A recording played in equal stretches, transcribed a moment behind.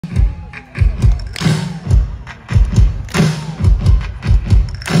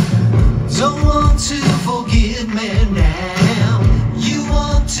me now. You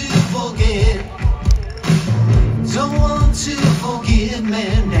want to forget. Don't want to forgive me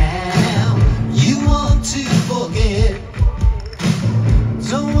now. You want to forget.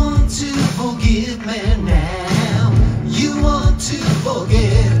 Don't want to forgive me now. You want to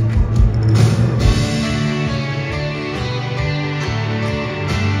forget.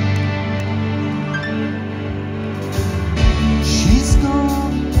 She's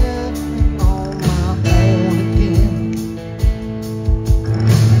gonna get on my own again.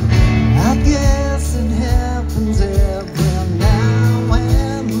 I guess it happens every now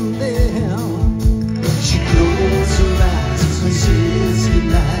and then. She closes her eyes and says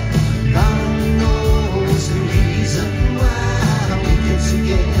goodnight. God knows the reason why we get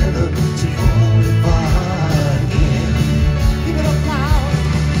together to fall apart again. Give it up now.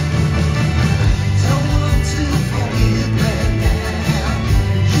 Don't want to forget me now.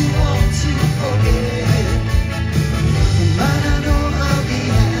 You want to forget, but I know I'll be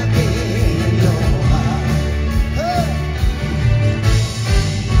happy in your heart. Hey.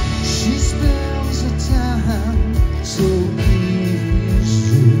 She spends her time so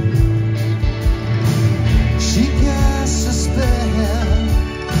easy. She casts a spell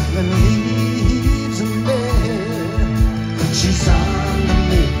and leaves a bed. She's under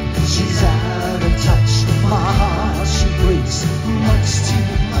me, she's out of touch. My heart she breaks much too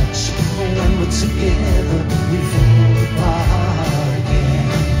much. When we're together, we fall apart again.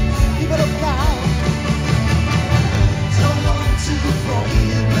 Give it up now. Don't want to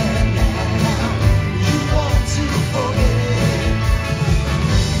forget me now. You want to forget,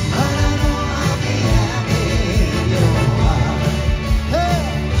 but I know I'll be happy in your heart. Hey.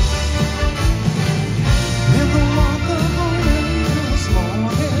 In the walk of the rain this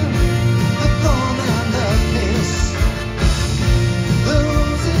morning, the thorn and the kiss, the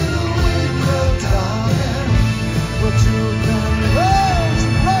rose in the window, darling, were two young rose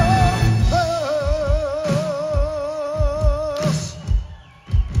roses.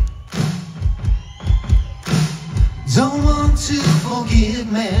 Don't want to forgive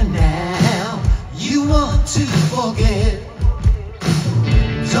me now. You want to forget.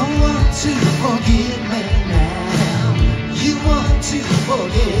 Don't want to forgive me now. You want to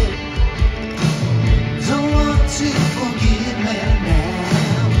forget. Don't want to forgive me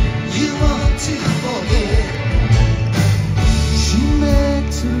now. You want to forget. She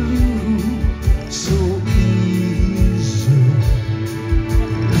makes you so easy.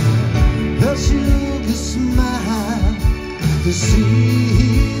 Her look, her smile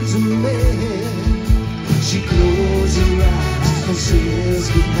deceives me. She closes her eyes and says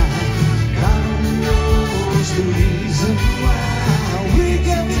goodnight. God knows the reason why.